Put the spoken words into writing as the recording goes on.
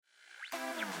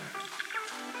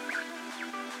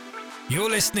You're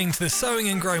listening to the Sowing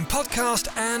and Growing podcast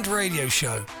and radio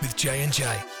show with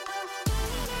J&J.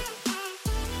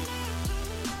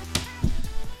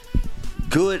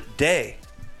 Good day,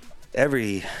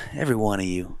 every one of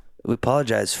you. We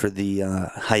apologize for the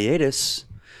hiatus.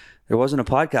 There wasn't a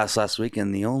podcast last week,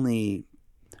 and the only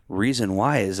reason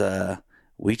why is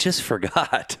we just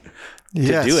forgot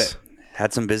to do it.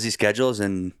 Had some busy schedules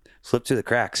and slipped through the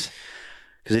cracks.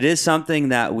 Because it is something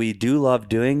that we do love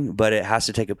doing, but it has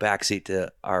to take a backseat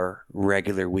to our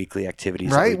regular weekly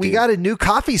activities. Right. We got a new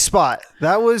coffee spot.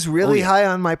 That was really high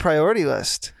on my priority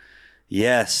list.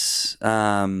 Yes.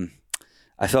 I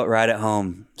felt right at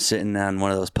home sitting on one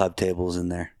of those pub tables in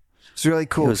there. It's really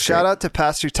cool. Shout out to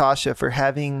Pastor Tasha for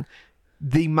having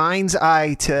the mind's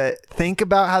eye to think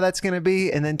about how that's going to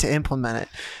be and then to implement it.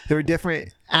 There were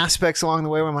different aspects along the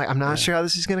way where I'm like, I'm not sure how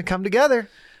this is going to come together.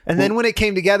 And then when it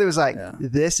came together, it was like,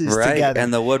 this is together.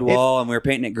 And the wood wall, and we were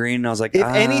painting it green, and I was like, if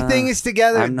anything is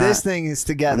together, this thing is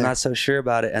together. I'm not so sure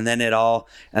about it. And then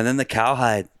the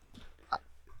cowhide.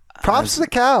 Props to the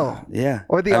cow. Yeah.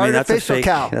 Or the artificial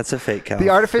cow. That's a fake cow.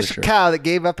 The artificial cow that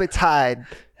gave up its hide.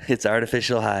 It's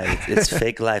artificial hide. It's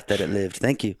fake life that it lived.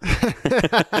 Thank you.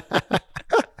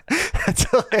 That's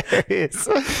hilarious.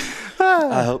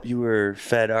 I hope you were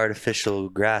fed artificial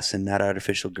grass and not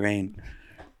artificial grain.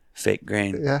 Fake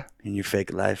grain in your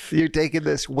fake life. You're taking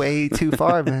this way too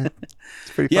far, man.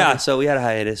 It's pretty funny. Yeah, so we had a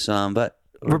hiatus, but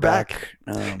we're back.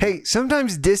 Hey,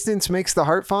 sometimes distance makes the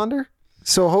heart fonder.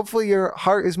 So hopefully your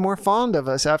heart is more fond of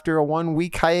us after a 1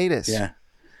 week hiatus. Yeah.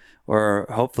 Or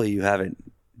hopefully you haven't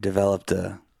developed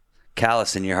a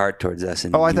callus in your heart towards us.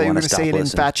 And I thought you were going to say an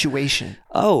infatuation.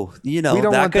 Oh, we don't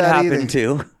that want could that happen either.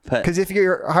 too. Because if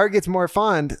your heart gets more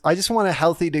fond, I just want a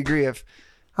healthy degree of,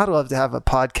 I'd love to have a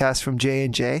podcast from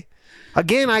J&J.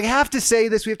 Again, I have to say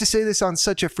this. We have to say this on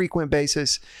such a frequent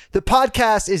basis. The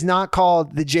podcast is not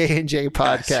called the J&J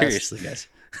podcast. Seriously, guys.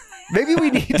 Maybe we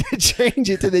need to change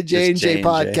it to the J&J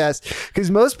podcast,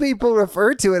 because most people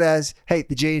refer to it as, hey,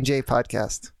 the J&J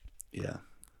podcast. Yeah.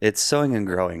 It's Sowing and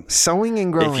Growing. Sowing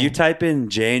and Growing. If you type in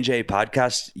J&J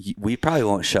podcast, we probably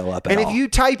won't show up at all. And if you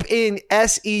type in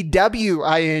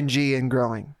SEWING and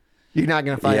growing, you're not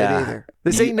going to find it either.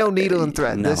 This ain't no needle and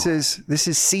thread. No. This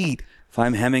is seed. If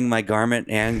I'm hemming my garment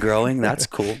and growing, that's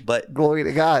cool. But glory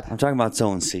to God. I'm talking about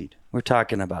sowing seed. We're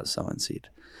talking about sowing seed.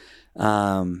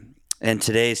 And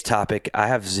today's topic, I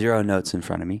have 0 notes in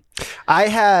front of me. I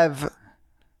have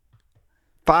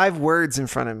 5 words in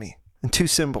front of me and 2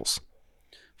 symbols.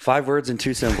 5 words and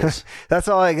 2 symbols. That's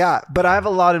all I got. But I have a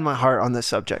lot in my heart on this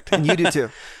subject. And you do too.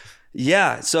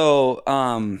 Yeah. So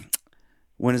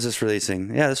when is this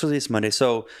releasing? Yeah, this released Monday.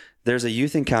 So there's a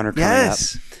youth encounter coming up.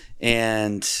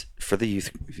 And for the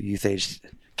youth aged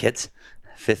kids,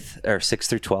 6th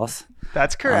through 12th.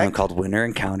 That's correct. Called Winter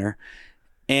Encounter.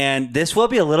 And this will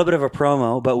be a little bit of a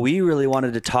promo, but we really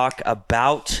wanted to talk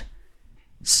about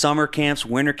summer camps,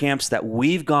 winter camps that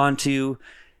we've gone to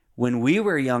when we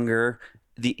were younger,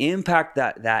 the impact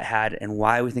that had and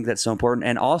why we think that's so important,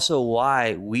 and also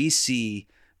why we see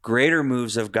greater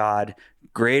moves of God,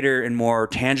 greater and more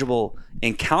tangible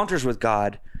encounters with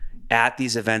God at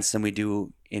these events than we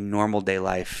do in normal day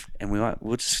life. And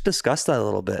we'll just discuss that a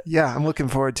little bit. Yeah, I'm looking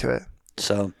forward to it.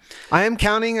 So I am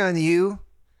counting on you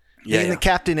being the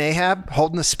Captain Ahab,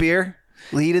 holding the spear,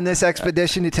 leading this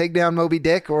expedition to take down Moby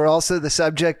Dick, or also the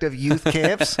subject of youth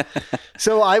camps.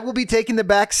 So I will be taking the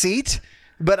back seat,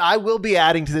 but I will be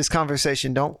adding to this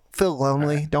conversation. Don't feel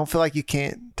lonely. Right. Don't feel like you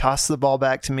can't toss the ball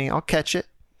back to me. I'll catch it.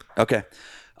 Okay.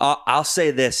 I'll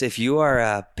say this. If you are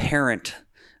a parent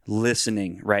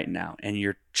listening right now and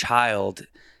your child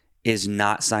is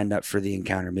not signed up for the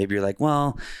encounter, maybe you're like,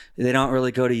 well, they don't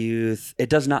really go to youth. It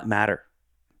does not matter.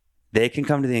 They can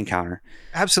come to the encounter.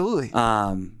 Absolutely.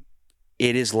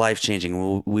 It is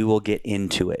life-changing. We will get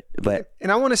into it.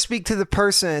 And I want to speak to the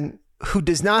person who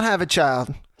does not have a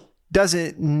child,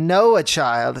 doesn't know a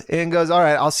child, and goes, all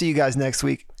right, I'll see you guys next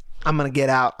week. I'm going to get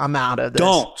out. I'm out of this.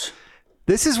 Don't.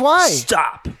 This is why.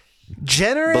 Stop.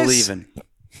 Generous believing.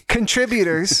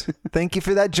 Contributors. Thank you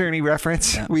for that Journey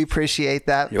reference. Yeah. We appreciate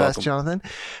that, Best Jonathan.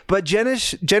 But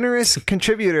generous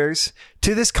contributors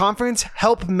to this conference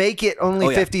help make it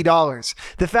only $50.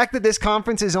 The fact that this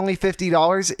conference is only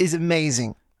 $50 is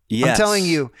amazing. Yes. I'm telling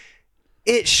you,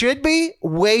 it should be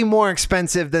way more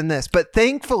expensive than this. But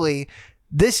thankfully,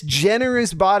 this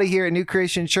generous body here at New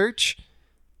Creation Church,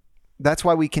 that's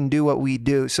why we can do what we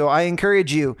do. So I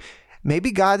encourage you,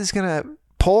 maybe God is going to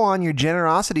pull on your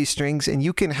generosity strings and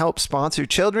you can help sponsor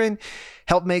children,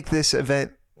 help make this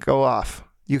event go off.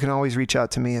 you can always reach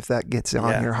out to me if that gets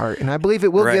on your heart. And I believe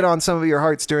it will get on some of your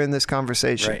hearts during this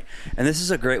conversation. Right. And this is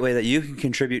a great way that you can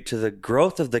contribute to the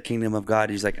growth of the kingdom of God.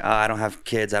 He's like, I don't have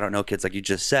kids. I don't know kids, like you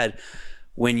just said.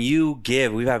 When you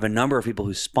give, we have a number of people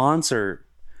who sponsor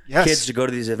kids to go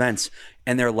to these events,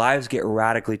 and their lives get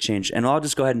radically changed. And I'll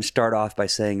just go ahead and start off by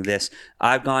saying this.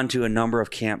 I've gone to a number of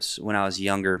camps when I was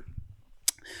younger.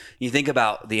 You think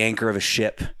about the anchor of a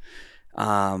ship.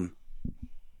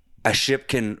 A ship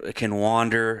can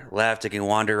wander left, it can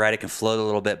wander right, it can float a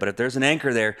little bit. But if there's an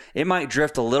anchor there, it might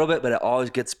drift a little bit, but it always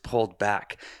gets pulled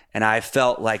back. And I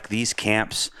felt like these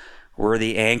camps were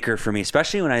the anchor for me,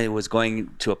 especially when I was going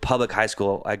to a public high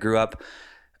school. I grew up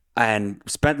and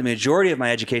spent the majority of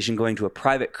my education going to a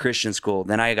private Christian school.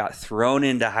 Then I got thrown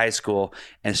into high school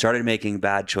and started making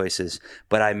bad choices.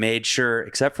 But I made sure,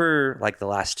 except for like the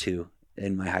last two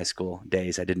in my high school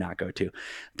days, I did not go to.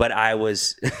 But I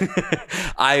was,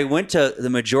 I went to the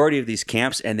majority of these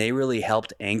camps, and they really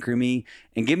helped anchor me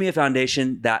and give me a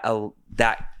foundation that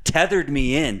tethered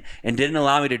me in and didn't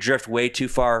allow me to drift way too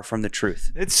far from the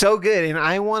truth. It's so good. And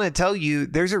I want to tell you,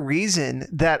 there's a reason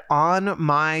that on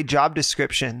my job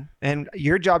description and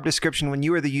your job description when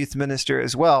you were the youth minister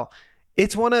as well,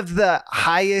 it's one of the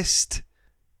highest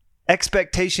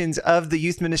expectations of the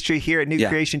youth ministry here at New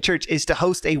Creation Church is to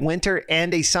host a winter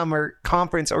and a summer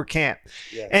conference or camp.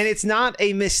 Yes. And it's not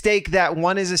a mistake that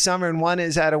one is a summer and one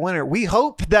is at a winter. We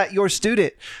hope that your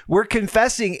student, we're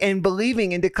confessing and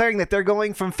believing and declaring that they're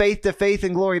going from faith to faith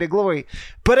and glory to glory.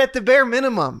 But at the bare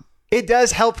minimum, it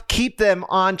does help keep them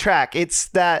on track. It's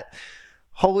that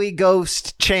Holy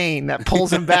Ghost chain that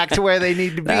pulls them back to where they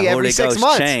need to be every 6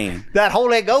 months. That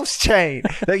Holy Ghost chain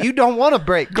that you don't want to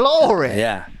break. Glory.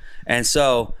 Yeah. And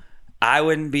so I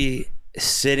wouldn't be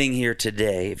sitting here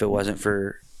today if it wasn't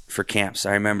for camps.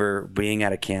 I remember being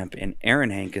at a camp, and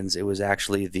Aaron Hankins, it was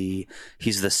actually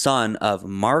he's the son of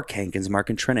Mark Hankins,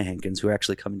 Mark and Trina Hankins, who are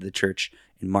actually coming to the church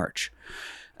in March.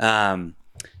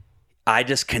 I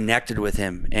just connected with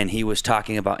him, and he was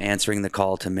talking about answering the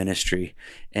call to ministry.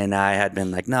 And I had been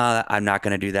like, no, I'm not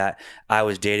going to do that. I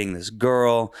was dating this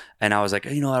girl, and I was like,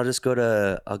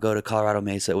 I'll go to Colorado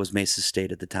Mesa. It was Mesa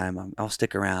State at the time. I'll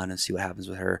stick around and see what happens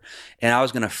with her. And I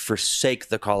was going to forsake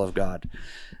the call of God.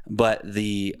 But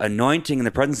the anointing and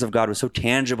the presence of God was so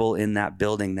tangible in that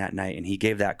building that night, and he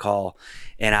gave that call.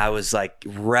 And I was like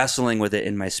wrestling with it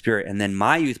in my spirit. And then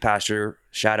my youth pastor,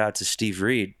 shout out to Steve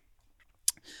Reed,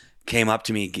 came up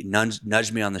to me,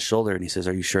 nudged me on the shoulder, and he says,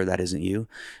 "Are you sure that isn't you?"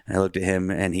 And I looked at him,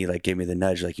 and he like gave me the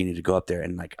nudge, like, you need to go up there.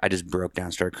 And like I just broke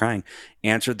down, started crying,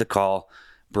 answered the call,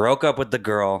 broke up with the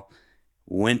girl,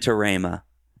 went to Rhema,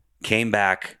 came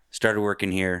back, started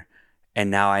working here,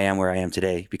 and now I am where I am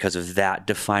today because of that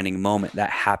defining moment that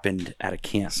happened at a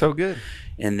camp. So good.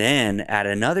 And then at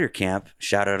another camp,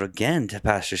 shout out again to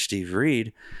Pastor Steve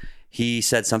Reed, he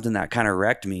said something that kind of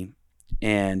wrecked me.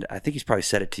 And I think he's probably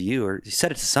said it to you, or he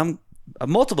said it to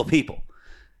multiple people.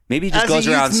 Maybe he just goes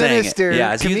around saying it. Yeah,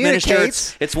 as a youth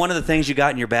minister, it's one of the things you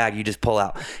got in your bag, you just pull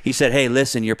out. He said, "Hey,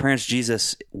 listen, your parents'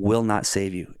 Jesus will not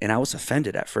save you." And I was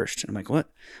offended at first. And I'm like, what?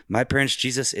 My parents'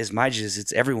 Jesus is my Jesus.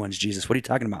 It's everyone's Jesus. What are you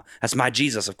talking about? That's my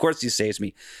Jesus. Of course he saves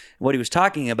me. What he was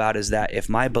talking about is that if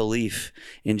my belief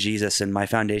in Jesus and my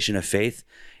foundation of faith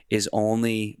is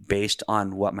only based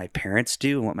on what my parents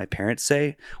do and what my parents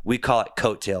say, we call it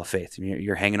coattail faith.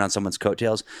 You're hanging on someone's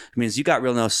coattails. It means you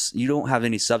don't have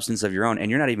any substance of your own,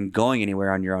 and you're not even going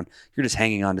anywhere on your own. You're just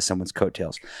hanging on to someone's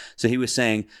coattails. So he was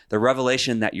saying the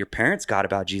revelation that your parents got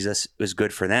about Jesus was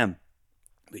good for them,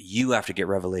 but you have to get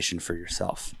revelation for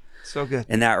yourself. So good.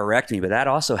 And that wrecked me, but that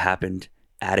also happened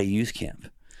at a youth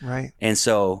camp. Right. And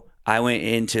so I went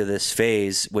into this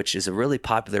phase, which is a really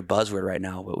popular buzzword right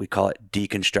now, but we call it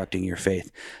deconstructing your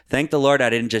faith. Thank the Lord I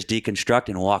didn't just deconstruct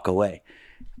and walk away.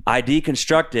 I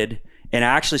deconstructed, and I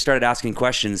actually started asking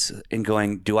questions and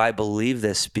going, do I believe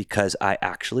this because I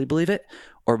actually believe it,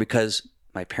 or because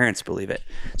my parents believe it?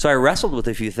 So I wrestled with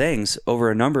a few things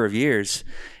over a number of years,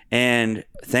 and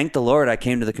thank the Lord I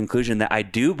came to the conclusion that I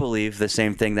do believe the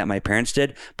same thing that my parents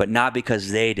did, but not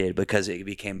because they did, because it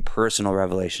became personal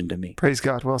revelation to me. Praise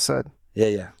God. Well said.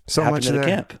 Yeah. So much there.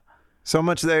 Camp. So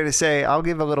much there to say. I'll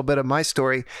give a little bit of my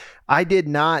story. I did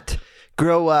not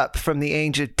grow up from the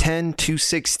age of 10 to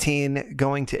 16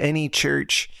 going to any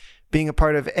church, being a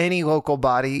part of any local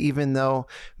body. Even though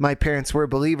my parents were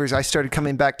believers, I started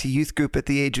coming back to youth group at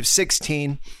the age of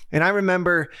 16. And I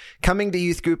remember coming to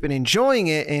youth group and enjoying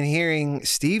it and hearing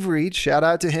Steve Reed, shout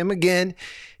out to him again,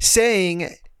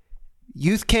 saying,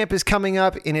 youth camp is coming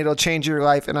up and it'll change your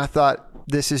life. And I thought,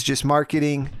 this is just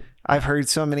marketing. I've heard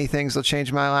so many things will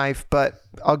change my life, but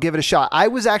I'll give it a shot. I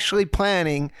was actually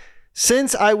planning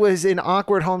since I was an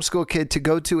awkward homeschool kid to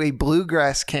go to a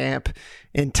bluegrass camp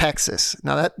in Texas.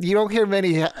 Now that you don't hear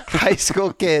many high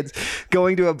school kids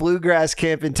going to a bluegrass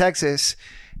camp in Texas.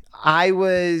 I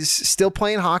was still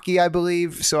playing hockey, I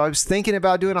believe. So I was thinking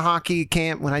about doing a hockey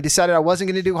camp when I decided I wasn't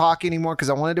going to do hockey anymore because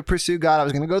I wanted to pursue God. I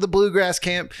was going to go to the bluegrass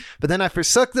camp, but then I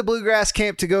forsook the bluegrass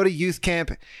camp to go to youth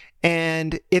camp.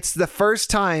 And it's the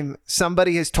first time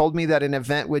somebody has told me that an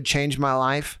event would change my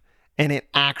life, and it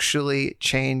actually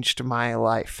changed my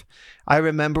life. I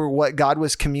remember what God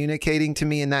was communicating to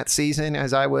me in that season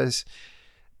as I was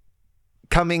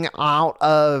coming out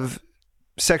of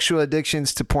sexual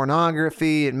addictions to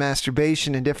pornography and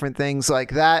masturbation and different things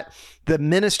like that. The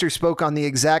minister spoke on the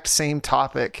exact same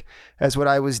topic as what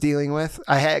I was dealing with.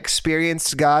 I had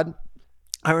experienced God.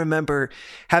 I remember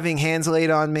having hands laid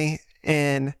on me,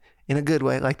 and in a good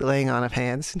way, like the laying on of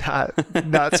hands,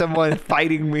 not someone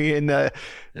fighting me in the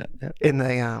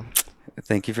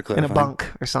Thank you for clarifying. In a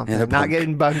bunk or something. Not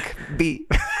getting bunk beat.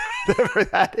 Whatever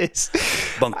that is.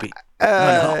 Bunk beat.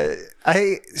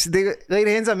 They laid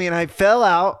hands on me and I fell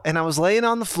out and I was laying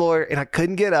on the floor and I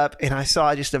couldn't get up and I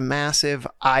saw just a massive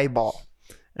eyeball.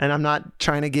 And I'm not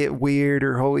trying to get weird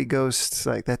or Holy Ghosts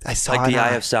like that. I saw like the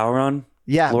Eye of Sauron?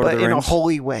 Yeah, Lord but of the in Rings? a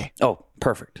holy way. Oh,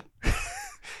 perfect.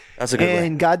 That's a good way.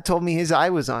 And God told me his eye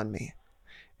was on me.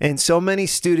 And so many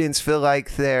students feel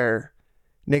like they're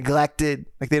neglected,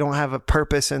 like they don't have a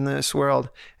purpose in this world.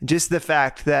 And just the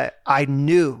fact that I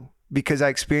knew, because I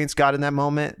experienced God in that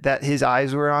moment, that his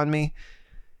eyes were on me,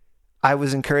 I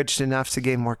was encouraged enough to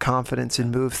gain more confidence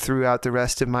and move throughout the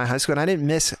rest of my high school. And I didn't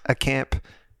miss a camp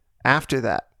after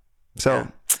that. So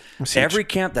every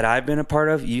camp that I've been a part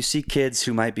of, you see kids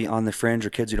who might be on the fringe or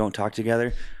kids who don't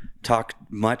talk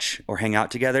much or hang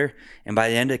out together. And by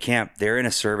the end of camp, they're in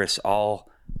a service all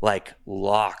like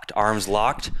locked, arms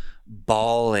locked,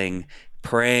 bawling,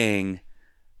 praying,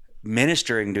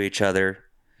 ministering to each other,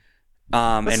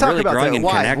 and really growing in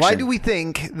connection. Why do we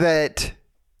think that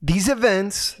these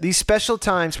events, these special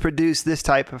times produce this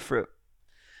type of fruit?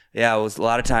 Yeah, well, a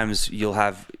lot of times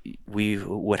we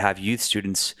would have youth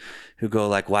students who go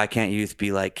like, why can't youth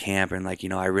be like camp? And like,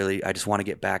 I just want to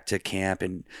get back to camp.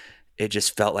 And it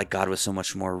just felt like God was so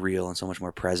much more real and so much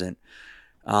more present.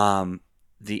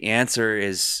 The answer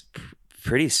is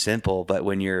pretty simple, but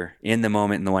when you're in the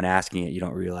moment and the one asking it, you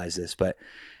don't realize this. But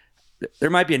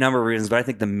there might be a number of reasons, but I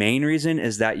think the main reason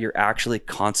is that you're actually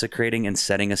consecrating and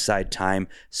setting aside time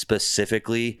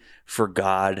specifically for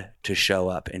God to show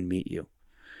up and meet you.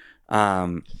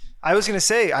 I was going to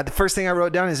say, the first thing I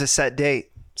wrote down is a set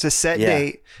date. It's a set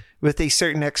date with a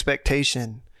certain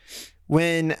expectation.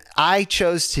 When I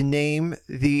chose to name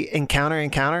the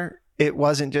encounter, it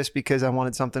wasn't just because I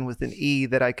wanted something with an E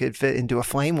that I could fit into a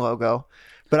flame logo,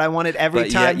 but I wanted every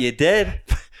time. Yeah, you did.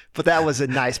 But that was a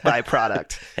nice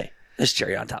byproduct. Hey, there's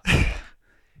cherry on top.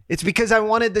 It's because I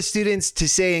wanted the students to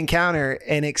say encounter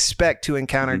and expect to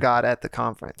encounter God at the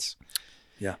conference.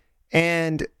 Yeah.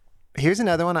 And here's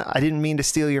another one. I didn't mean to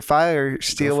steal your fire or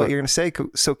steal what you're going to say.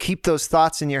 So keep those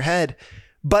thoughts in your head.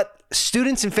 But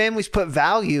students and families put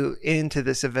value into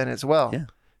this event as well. Yeah.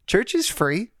 Church is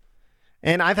free.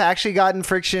 And I've actually gotten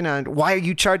friction on why are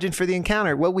you charging for the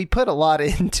encounter? Well, we put a lot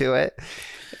into it.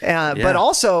 But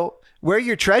also where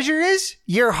your treasure is,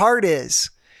 your heart is.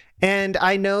 And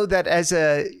I know that as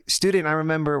a student, I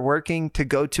remember working to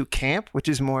go to camp, which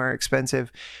is more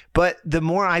expensive. But the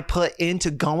more I put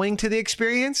into going to the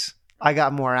experience, I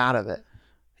got more out of it.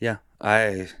 Yeah,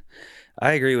 I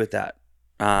agree with that.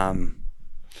 You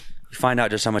find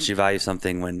out just how much you value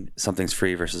something when something's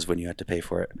free versus when you have to pay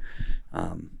for it.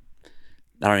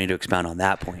 I don't need to expound on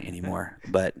that point anymore,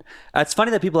 but it's funny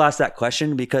that people ask that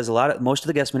question because most of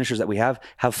the guest ministers that we have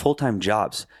full-time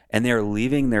jobs and they're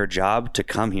leaving their job to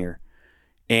come here.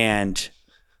 And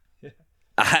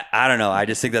I don't know. I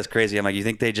just think that's crazy. I'm like, you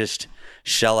think they just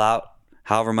shell out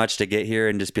however much to get here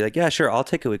and just be like, yeah, sure, I'll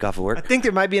take a week off of work. I think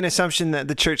there might be an assumption that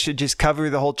the church should just cover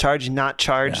the whole charge and not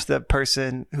charge the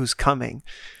person who's coming.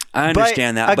 I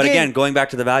understand that. But again, going back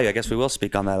to the value, I guess we will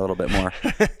speak on that a little bit more.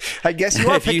 I guess you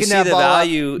are if you see the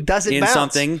value in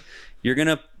something, you're going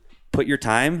to put your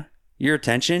time, your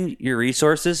attention, your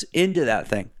resources into that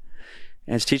thing.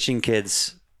 And it's teaching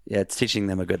kids, it's teaching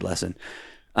them a good lesson.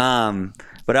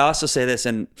 But I also say this,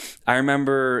 and I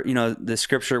remember, the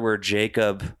scripture where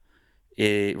Jacob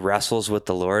wrestles with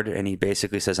the Lord and he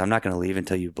basically says, I'm not going to leave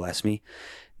until you bless me.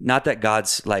 Not that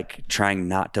God's like trying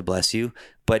not to bless you,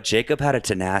 but Jacob had a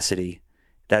tenacity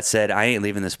that said, I ain't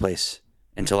leaving this place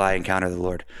until I encounter the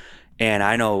Lord. And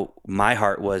I know my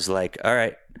heart was like, all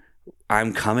right,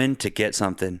 I'm coming to get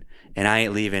something and I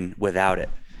ain't leaving without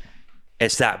it.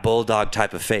 It's that bulldog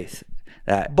type of faith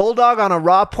Bulldog on a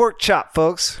raw pork chop,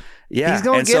 folks. Yeah. He's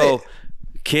going to get it.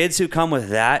 Kids who come with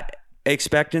that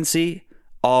expectancy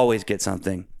always get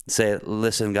something. Say,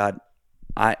 listen, God,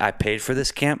 I paid for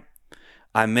this camp.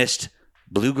 I missed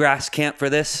bluegrass camp for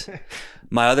this.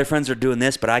 My other friends are doing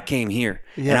this, but I came here.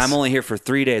 Yes. And I'm only here for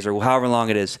 3 days or however long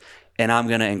it is. And I'm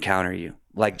going to encounter you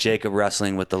like Jacob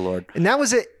wrestling with the Lord. And that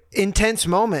was an intense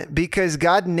moment because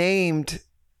God named...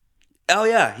 Oh,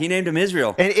 yeah. He named him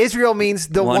Israel. And Israel means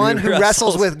the one who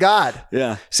wrestles with God.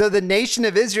 Yeah. So the nation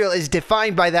of Israel is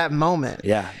defined by that moment.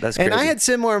 Yeah, that's crazy. And I had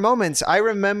similar moments. I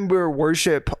remember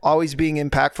worship always being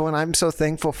impactful, and I'm so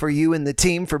thankful for you and the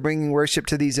team for bringing worship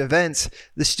to these events.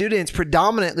 The students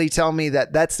predominantly tell me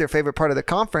that that's their favorite part of the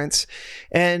conference.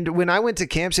 And when I went to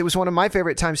camps, it was one of my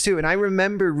favorite times too. And I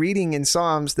remember reading in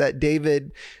Psalms that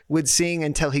David would sing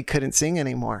until he couldn't sing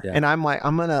anymore. Yeah. And I'm like,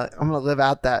 I'm gonna live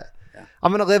out that.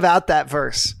 I'm going to live out that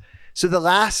verse. So the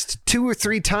last 2 or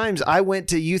 3 times I went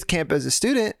to youth camp as a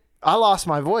student, I lost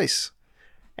my voice.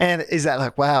 And is that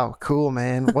like, wow, cool,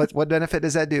 man. What benefit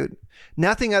does that do?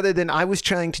 Nothing other than I was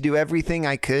trying to do everything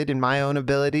I could in my own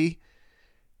ability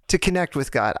to connect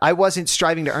with God. I wasn't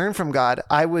striving to earn from God.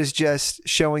 I was just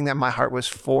showing that my heart was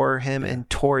for him and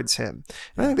towards him.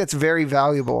 And I think that's very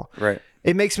valuable. Right.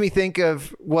 It makes me think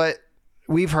of what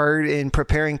we've heard in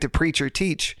preparing to preach or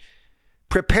teach.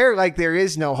 Prepare like there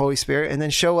is no Holy Spirit and then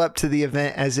show up to the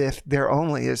event as if there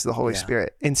only is the Holy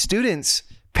Spirit. And students,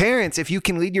 parents, if you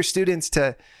can lead your students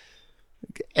to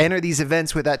enter these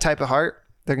events with that type of heart,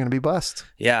 they're going to be blessed.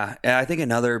 Yeah. And I think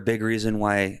another big reason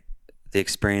why the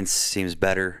experience seems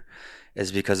better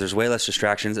is because there's way less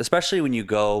distractions, especially when you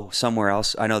go somewhere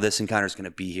else. I know this encounter is going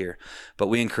to be here, but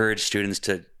we encourage students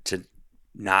to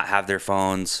not have their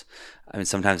phones. I mean,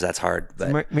 sometimes that's hard,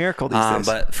 but miracle these days.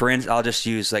 But for instance, I'll just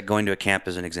use like going to a camp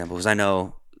as an example because I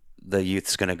know the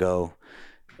youth's going to go.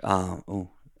 I don't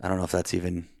know if that's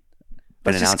even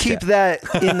been Let's announced just keep yet.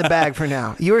 that in the bag for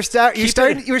now. You were starting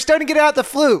to get out the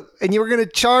flute, and you were going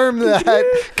to charm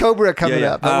that Cobra coming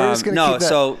up. But we're just going to keep that.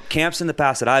 So camps in the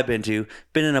past that I've been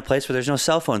in a place where there's no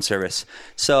cell phone service.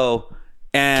 So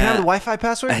and can I have the Wi-Fi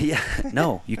password? Yeah,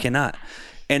 no, you cannot.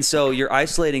 And so you're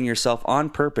isolating yourself on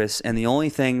purpose, and the only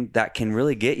thing that can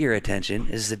really get your attention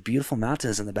is the beautiful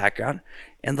mountains in the background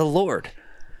and the Lord.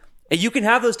 And you can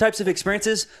have those types of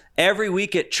experiences every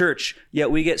week at church,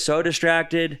 yet we get so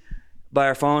distracted by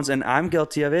our phones, and I'm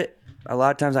guilty of it. A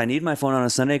lot of times I need my phone on a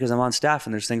Sunday because I'm on staff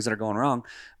and there's things that are going wrong.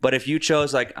 But if you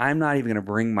chose like, I'm not even going to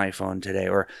bring my phone today,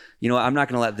 or, you know, I'm not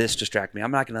going to let this distract me.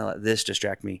 I'm not going to let this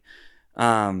distract me.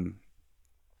 I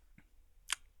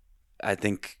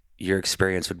think your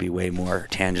experience would be way more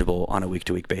tangible on a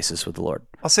week-to-week basis with the Lord.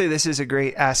 I'll say this is a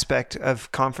great aspect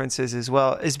of conferences as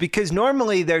well, is because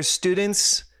normally there's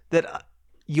students that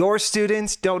your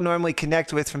students don't normally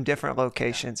connect with from different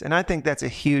locations. And I think that's a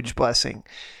huge blessing.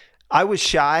 I was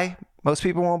shy. Most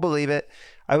people won't believe it.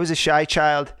 I was a shy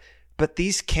child. But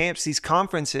these camps, these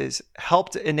conferences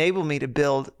helped enable me to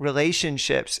build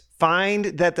relationships, find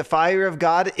that the fire of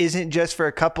God isn't just for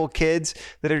a couple kids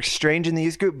that are strange in the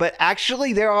youth group, but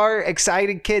actually there are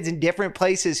excited kids in different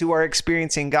places who are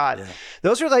experiencing God. Yeah.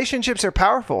 Those relationships are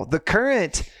powerful. The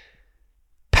current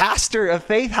pastor of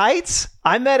Faith Heights,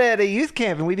 I met at a youth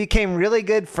camp and we became really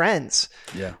good friends.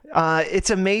 Yeah, it's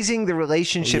amazing the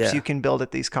relationships you can build at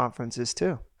these conferences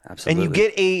too. Absolutely. And you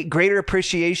get a greater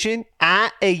appreciation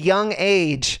at a young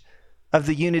age of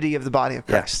the unity of the body of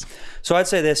Christ. Yeah. So I'd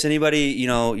say this, anybody, you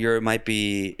know, might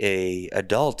be a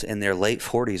adult in their late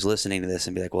 40s listening to this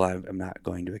and be like, well, I'm not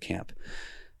going to a camp.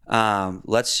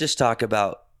 Let's just talk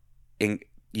about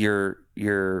your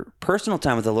personal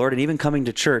time with the Lord and even coming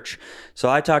to church. So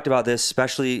I talked about this,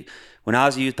 especially when I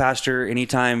was a youth pastor.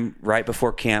 Anytime right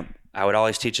before camp, I would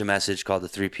always teach a message called the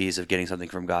 3 Ps of getting something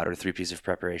from God, or 3 Ps of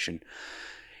preparation.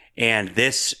 And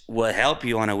this will help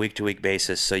you on a week-to-week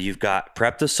basis. So you've got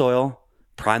prep the soil,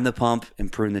 prime the pump,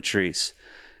 and prune the trees.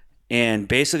 And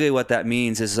basically what that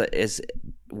means is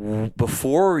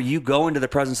before you go into the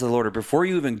presence of the Lord, or before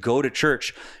you even go to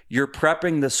church, you're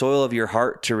prepping the soil of your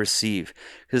heart to receive.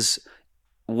 Because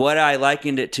what I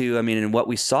likened it to, I mean, and what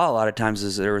we saw a lot of times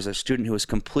is there was a student who was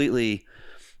completely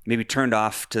maybe turned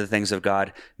off to the things of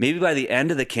God. Maybe by the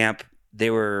end of the camp, they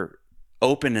were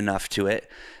open enough to it.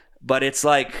 But it's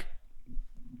like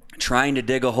trying to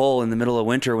dig a hole in the middle of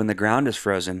winter when the ground is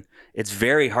frozen. It's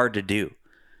very hard to do.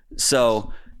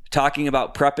 So talking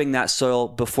about prepping that soil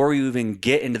before you even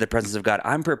get into the presence of God,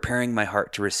 I'm preparing my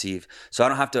heart to receive. So I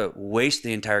don't have to waste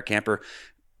the entire camp or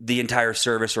the entire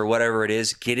service or whatever it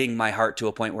is, getting my heart to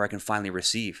a point where I can finally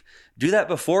receive. Do that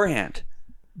beforehand.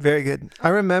 Very good. I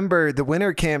remember the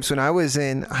winter camps when I was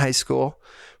in high school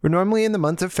were normally in the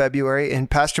month of February, and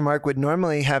Pastor Mark would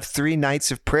normally have 3 nights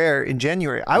of prayer in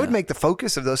January. I would make the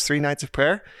focus of those 3 nights of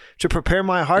prayer to prepare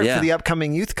my heart for the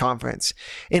upcoming youth conference.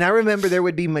 And I remember there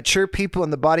would be mature people in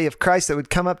the body of Christ that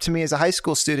would come up to me as a high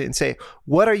school student and say,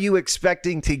 what are you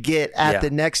expecting to get at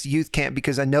the next youth camp?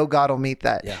 Because I know God will meet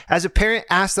that. Yeah. As a parent,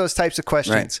 ask those types of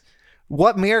questions. Right.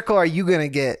 What miracle are you going to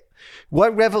get?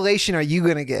 What revelation are you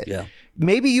going to get? Yeah.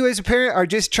 Maybe you as a parent are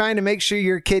just trying to make sure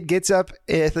your kid gets up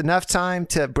with enough time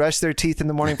to brush their teeth in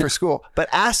the morning for school. But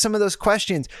ask some of those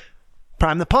questions.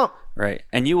 Prime the pump. Right.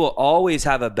 And you will always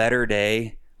have a better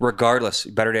day, regardless,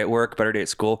 better day at work, better day at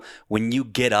school, when you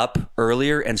get up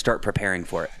earlier and start preparing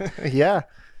for it. Yeah.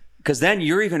 Because then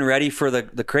you're even ready for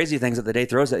the crazy things that the day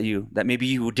throws at you that maybe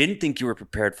you didn't think you were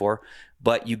prepared for,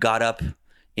 but you got up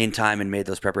in time and made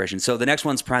those preparations. So the next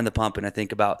one's prime the pump. And I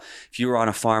think about if you were on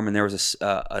a farm and there was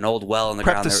an old well in the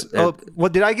ground.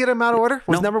 Did I get them out of order?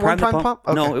 Was number one prime the pump?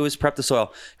 Okay. No, it was prep the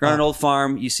soil. You're on an old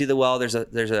farm. You see the well. There's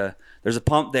a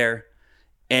pump there,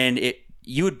 and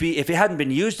you would be, if it hadn't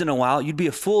been used in a while, you'd be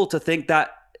a fool to think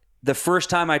that the first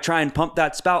time I try and pump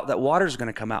that spout, that water's going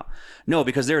to come out. No,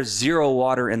 because there's 0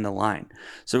 water in the line.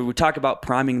 So we talk about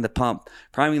priming the pump.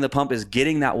 Priming the pump is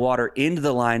getting that water into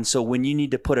the line. So when you need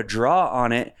to put a draw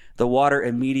on it, the water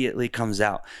immediately comes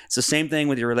out. It's the same thing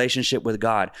with your relationship with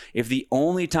God. If the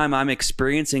only time I'm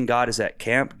experiencing God is at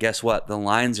camp, guess what? The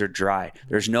lines are dry.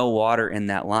 There's no water in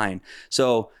that line.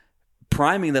 So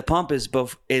priming the pump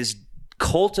is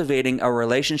cultivating a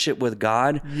relationship with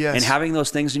God and having those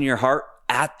things in your heart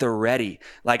at the ready.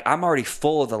 Like, I'm already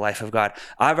full of the life of God.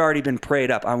 I've already been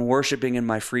prayed up. I'm worshiping in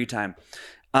my free time.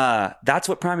 That's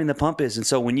what priming the pump is. And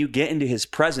so when you get into his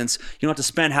presence, you don't have to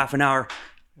spend half an hour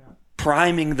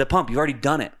priming the pump. You've already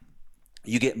done it.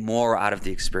 You get more out of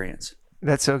the experience.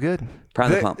 That's so good.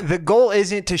 Prime the pump. The goal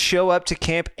isn't to show up to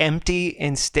camp empty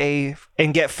and stay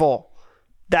and get full.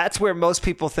 That's where most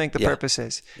people think the purpose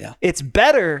is. Yeah. It's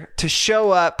better to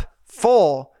show up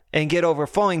full and get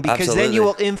overflowing, because then you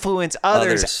will influence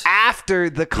others after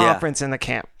the conference and the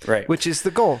camp, right? Which is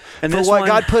the goal. And for what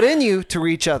God put in you to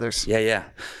reach others. Yeah.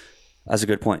 That's a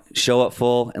good point. Show up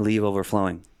full and leave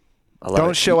overflowing.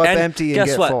 Don't show up empty and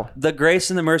get full. The grace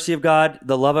and the mercy of God,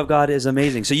 the love of God is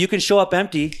amazing. So you can show up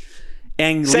empty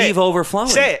and leave overflowing.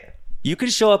 Say it. You can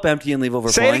show up empty and leave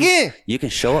overflowing. Say it again. You can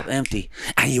show up empty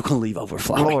and you can leave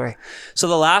overflowing. Glory. So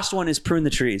the last one is prune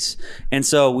the trees. And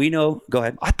so we know, go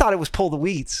ahead. I thought it was pull the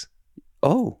weeds.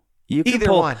 Oh, you can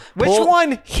either one. Which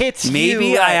one hits you?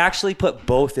 Maybe I actually put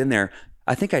both in there.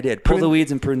 I think I did. Pull the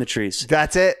weeds and prune the trees.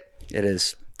 That's it. It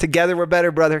is. Together we're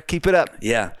better, brother. Keep it up.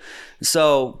 Yeah.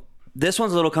 So this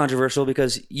one's a little controversial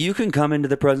because you can come into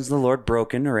the presence of the Lord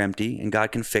broken or empty, and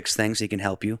God can fix things. He can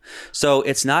help you. So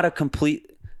it's not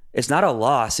a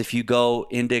loss if you go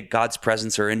into God's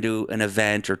presence or into an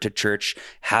event or to church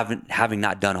having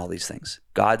not done all these things.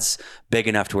 God's big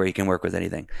enough to where he can work with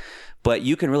anything. But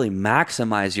you can really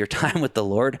maximize your time with the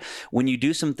Lord when you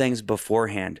do some things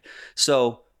beforehand.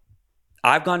 So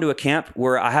I've gone to a camp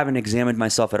where I haven't examined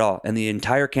myself at all. And the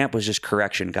entire camp was just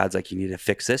correction. God's like, you need to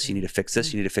fix this. You need to fix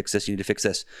this. You need to fix this. You need to fix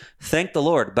this. Thank the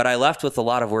Lord. But I left with a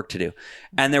lot of work to do.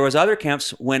 And there was other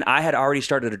camps when I had already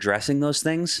started addressing those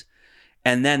things.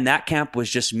 And then that camp was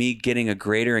just me getting a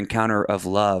greater encounter of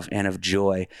love and of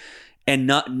joy. And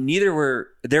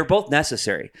they're both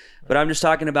necessary. But I'm just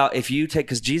talking about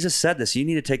because Jesus said this, you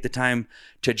need to take the time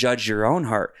to judge your own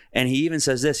heart. And he even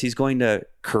says this, he's going to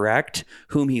correct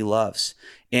whom he loves.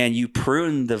 And you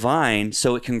prune the vine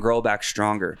so it can grow back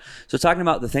stronger. So talking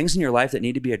about the things in your life that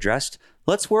need to be addressed,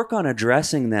 let's work on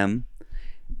addressing them.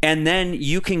 And then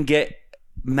you can get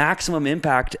maximum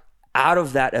impact out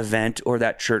of that event or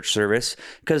that church service,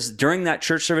 because during that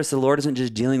church service, the Lord isn't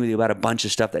just dealing with you about a bunch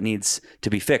of stuff that needs to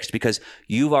be fixed, because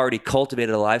you've already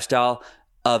cultivated a lifestyle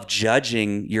of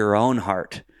judging your own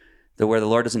heart, where the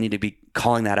Lord doesn't need to be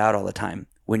calling that out all the time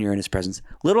when you're in his presence.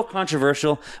 Little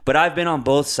controversial, but I've been on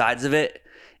both sides of it.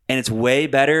 And it's way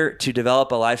better to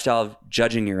develop a lifestyle of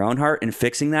judging your own heart and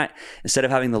fixing that instead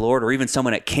of having the Lord or even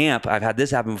someone at camp, I've had this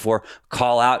happen before,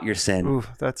 call out your sin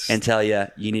and tell you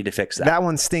need to fix that. That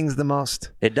one stings the most.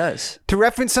 It does. To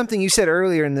reference something you said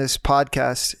earlier in this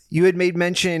podcast, you had made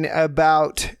mention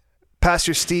about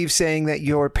Pastor Steve saying that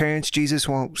your parents' Jesus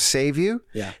won't save you.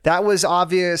 Yeah. That was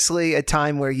obviously a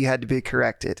time where you had to be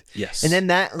corrected. Yes. And then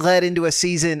that led into a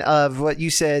season of what you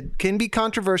said can be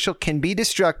controversial, can be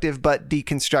destructive, but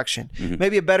deconstruction. Mm-hmm.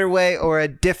 Maybe a better way or a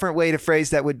different way to phrase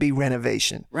that would be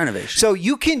renovation. So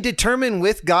you can determine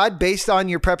with God based on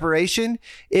your preparation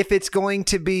if it's going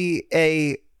to be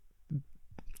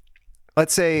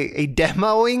let's say, a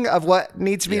demoing of what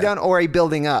needs to be done or a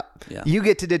building up. Yeah. You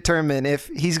get to determine if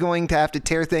he's going to have to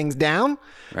tear things down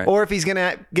or if he's going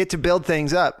to get to build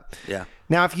things up. Yeah.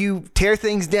 Now, if you tear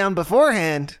things down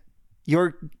beforehand,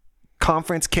 your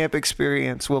conference camp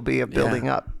experience will be a building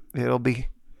up. It'll be.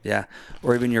 Yeah.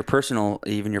 Or even your personal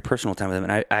time with him.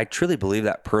 And I truly believe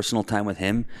that personal time with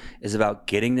him is about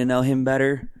getting to know him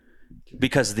better,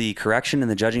 because the correction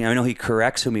and the judging, I know he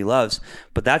corrects whom he loves,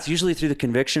 but that's usually through the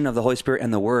conviction of the Holy Spirit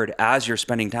and the word. As you're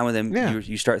spending time with him,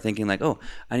 you start thinking like, oh,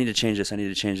 I need to change this. I need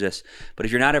to change this. But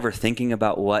if you're not ever thinking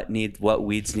about what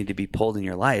weeds need to be pulled in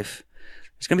your life,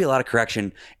 there's going to be a lot of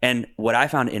correction. And what I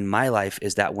found in my life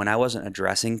is that when I wasn't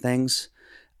addressing things,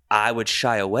 I would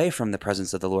shy away from the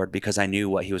presence of the Lord because I knew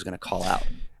what he was going to call out.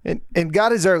 And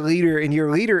God is our leader, and your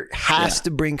leader has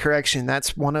to bring correction.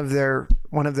 That's one of their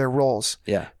roles.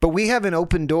 Yeah. But we have an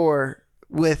open door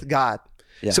with God.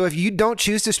 Yeah. So if you don't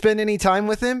choose to spend any time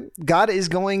with him, God is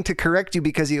going to correct you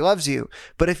because he loves you.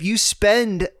 But if you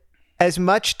spend as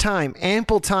much time,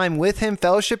 ample time with him,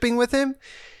 fellowshipping with him,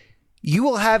 you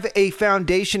will have a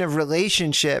foundation of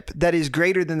relationship that is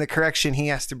greater than the correction he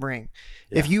has to bring.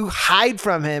 Yeah. If you hide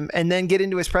from him and then get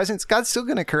into his presence, God's still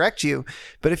going to correct you.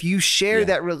 But if you share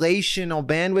that relational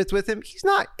bandwidth with him, he's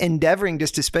not endeavoring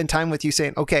just to spend time with you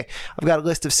saying, okay, I've got a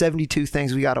list of 72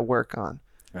 things we got to work on.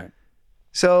 Right.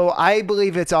 So I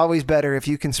believe it's always better if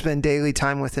you can spend daily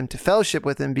time with him to fellowship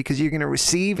with him, because you're going to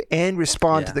receive and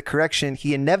respond to the correction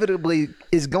he inevitably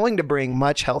is going to bring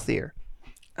much healthier.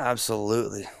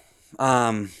 Absolutely.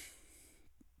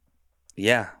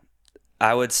 Yeah,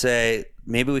 I would say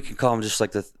maybe we can call them just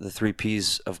like the 3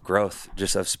 P's of growth,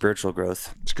 just of spiritual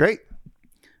growth. It's great.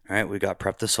 All right. We got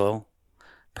prep the soil,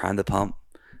 prime the pump,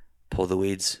 pull the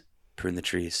weeds, prune the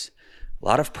trees. A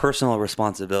lot of personal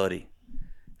responsibility,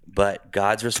 but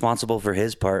God's responsible for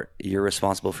his part. You're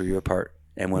responsible for your part.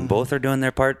 And when both are doing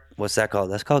their part, what's that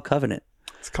called? That's called covenant.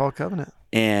 It's called covenant.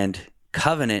 And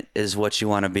covenant is what you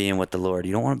want to be in with the Lord.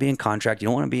 You don't want to be in contract. You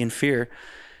don't want to be in fear.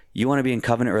 You want to be in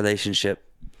covenant relationship.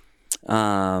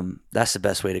 That's the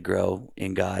best way to grow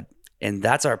in God. And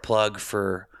that's our plug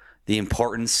for the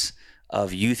importance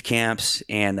of youth camps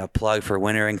and a plug for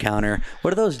Winter Encounter.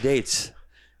 What are those dates?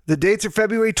 The dates are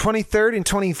February 23rd and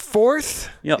 24th.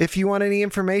 Yep. If you want any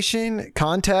information,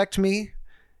 contact me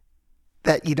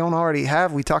that you don't already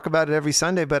have. We talk about it every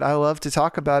Sunday, but I love to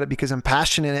talk about it because I'm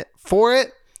passionate for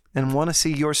it and want to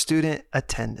see your student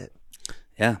attend it.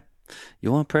 Yeah.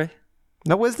 You want to pray?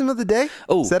 No wisdom of the day?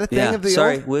 Oh, is that a thing of the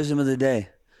old? Wisdom of the day.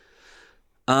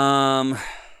 There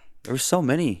were so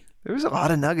many. There was a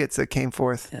lot of nuggets that came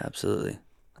forth. Yeah, absolutely.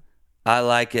 I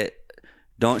like it.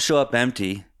 Don't show up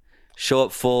empty. Show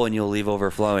up full and you'll leave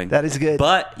overflowing. That is good.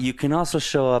 But you can also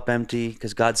show up empty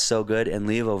because God's so good and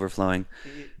leave overflowing.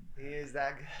 He is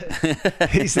that good.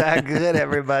 He's that good,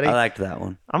 everybody. I liked that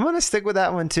one. I'm going to stick with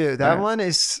that one too. That one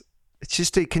is, it's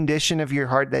just a condition of your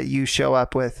heart that you show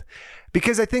up with.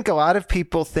 Because I think a lot of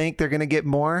people think they're going to get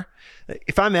more.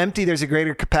 If I'm empty, there's a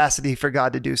greater capacity for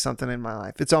God to do something in my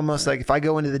life. It's almost like if I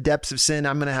go into the depths of sin,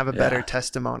 I'm going to have a better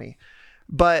testimony.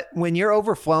 But when you're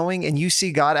overflowing and you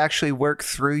see God actually work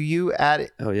through you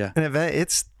at an event,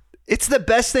 it's the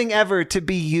best thing ever to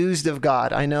be used of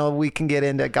God. I know we can get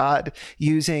into God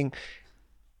using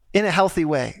in a healthy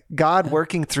way, God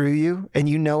working through you, and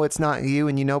you know it's not you,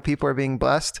 and you know people are being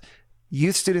blessed.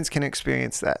 Youth students can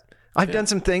experience that. I've done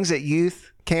some things at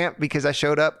youth camp because I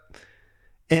showed up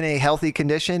in a healthy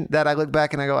condition that I look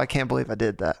back and I go, I can't believe I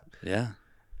did that. Yeah.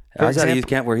 I was at a youth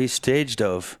camp where he stage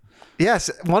dove.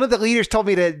 Yes. One of the leaders told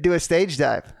me to do a stage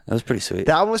dive. That was pretty sweet.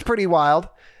 That one was pretty wild.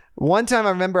 One time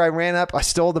I remember I ran up, I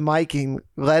stole the mic and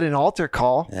led an altar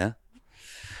call. Yeah.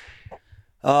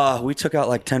 We took out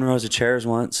like 10 rows of chairs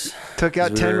once. Took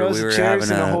out 10 rows of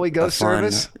chairs in a Holy Ghost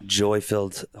service.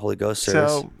 Joy-filled Holy Ghost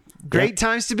service. So great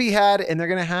times to be had, and they're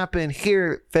going to happen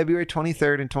here February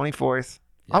 23rd and 24th.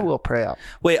 Yeah. I will pray out.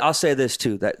 Wait, I'll say this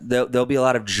too, that there'll be a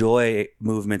lot of joy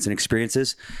movements and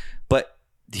experiences, but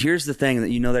here's the thing that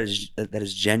you know that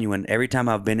is genuine. Every time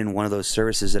I've been in one of those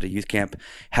services at a youth camp,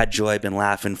 had joy, been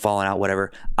laughing, falling out,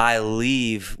 whatever, I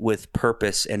leave with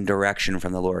purpose and direction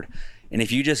from the Lord. And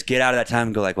if you just get out of that time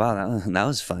and go like, wow, that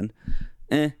was fun.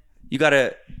 You got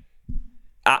to,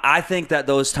 I think that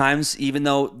those times, even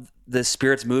though the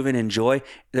Spirit's moving in joy,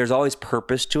 there's always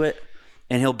purpose to it,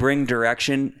 and He'll bring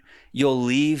direction. You'll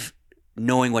leave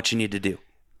knowing what you need to do.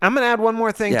 I'm going to add one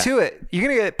more thing to it. You're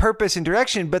going to get purpose and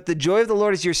direction, but the joy of the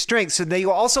Lord is your strength. So that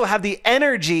you also have the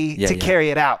energy to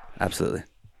carry it out. Absolutely.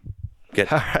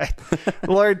 Good. All right.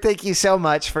 Lord, thank you so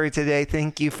much for today.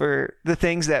 Thank you for the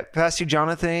things that Pastor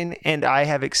Jonathan and I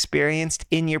have experienced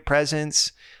in your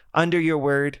presence, under your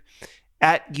word.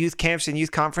 at youth camps and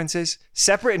youth conferences,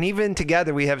 separate and even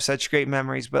together, we have such great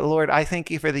memories. But Lord, I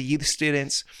thank you for the youth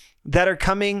students that are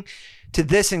coming to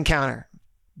this encounter,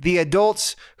 the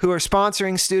adults who are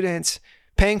sponsoring students,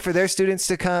 paying for their students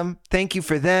to come. Thank you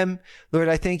for them. Lord,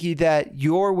 I thank you that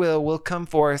your will come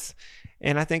forth.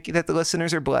 And I thank you that the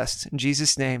listeners are blessed. In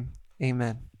Jesus' name,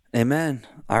 amen. Amen.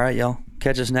 All right, y'all.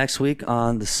 Catch us next week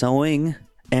on the Sowing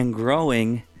and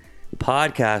Growing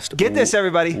podcast. Get this,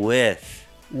 everybody.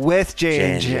 With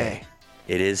J&J.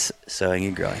 It is Sowing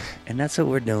and Growing. And that's what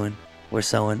we're doing. We're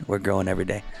sowing, we're growing every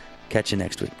day. Catch you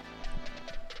next week.